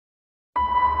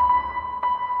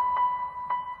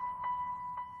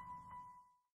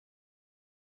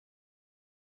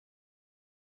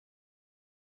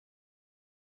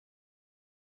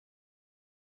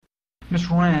Ms.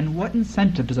 Rand, what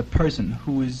incentive does a person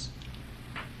who is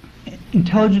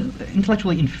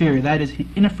intellectually inferior, that is,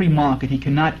 in a free market he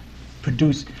cannot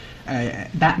produce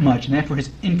that much, and therefore his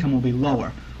income will be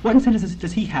lower, what incentive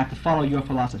does he have to follow your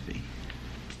philosophy?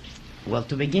 Well,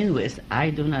 to begin with, I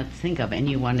do not think of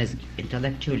anyone as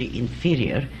intellectually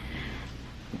inferior,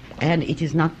 and it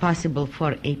is not possible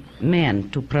for a man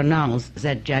to pronounce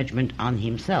that judgment on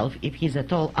himself if he's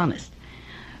at all honest.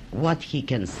 What he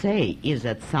can say is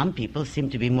that some people seem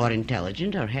to be more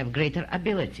intelligent or have greater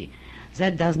ability.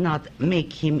 That does not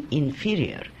make him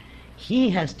inferior. He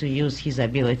has to use his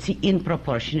ability in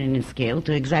proportion and in scale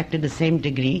to exactly the same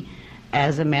degree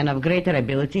as a man of greater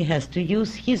ability has to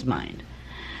use his mind.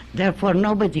 Therefore,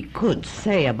 nobody could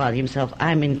say about himself,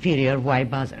 I'm inferior, why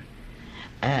bother?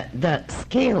 The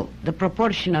scale, the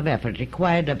proportion of effort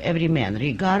required of every man,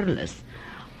 regardless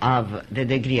of the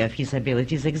degree of his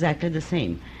ability, is exactly the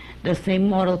same. The same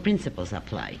moral principles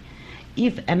apply.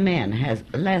 If a man has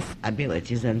less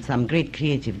abilities than some great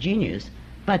creative genius,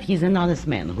 but he's an honest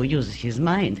man who uses his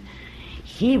mind,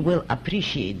 he will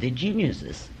appreciate the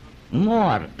geniuses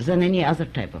more than any other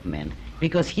type of man,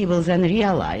 because he will then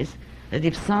realize that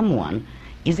if someone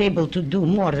is able to do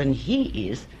more than he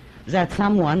is, that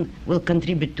someone will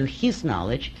contribute to his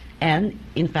knowledge and,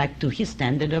 in fact, to his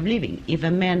standard of living. If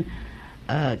a man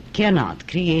cannot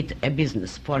create a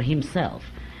business for himself,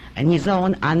 and his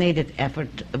own unaided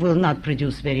effort will not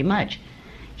produce very much,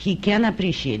 he can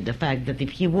appreciate the fact that if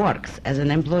he works as an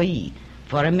employee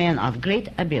for a man of great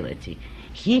ability,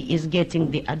 he is getting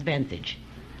the advantage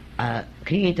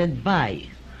created by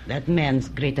that man's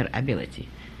greater ability.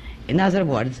 In other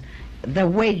words, the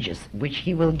wages which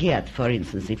he will get, for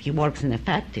instance, if he works in a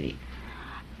factory,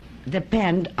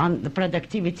 depend on the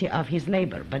productivity of his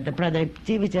labor, but the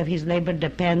productivity of his labor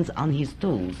depends on his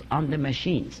tools, on the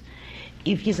machines.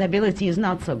 If his ability is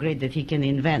not so great that he can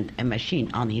invent a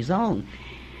machine on his own,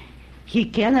 he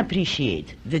can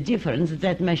appreciate the difference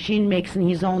that machine makes in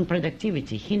his own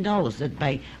productivity. He knows that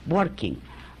by working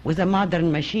with a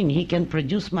modern machine, he can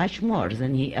produce much more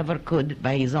than he ever could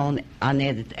by his own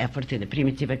unaided effort in a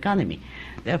primitive economy.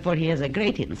 Therefore, he has a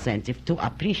great incentive to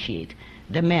appreciate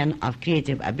the man of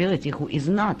creative ability who is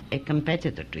not a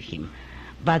competitor to him,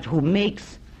 but who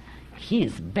makes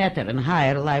his better and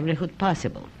higher livelihood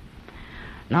possible.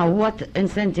 Now, what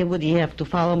incentive would he have to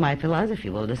follow my philosophy?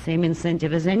 Well, the same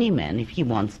incentive as any man if he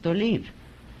wants to live.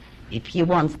 If he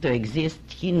wants to exist,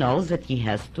 he knows that he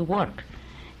has to work.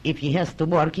 If he has to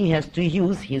work, he has to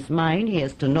use his mind, he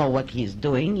has to know what he's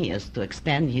doing, he has to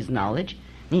extend his knowledge,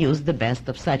 and use the best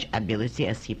of such ability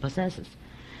as he possesses.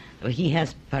 He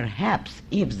has perhaps,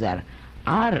 if there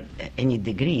are any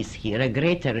degrees here, a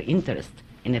greater interest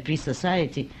in a free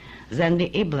society than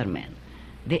the abler man.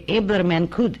 The abler man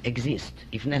could exist,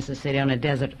 if necessary, on a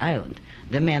desert island.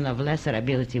 The man of lesser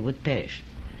ability would perish.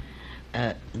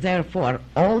 Therefore,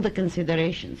 all the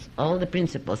considerations, all the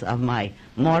principles of my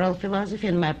moral philosophy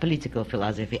and my political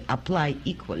philosophy apply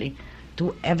equally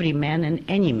to every man and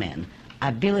any man.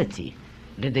 Ability,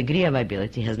 the degree of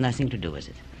ability, has nothing to do with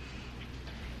it.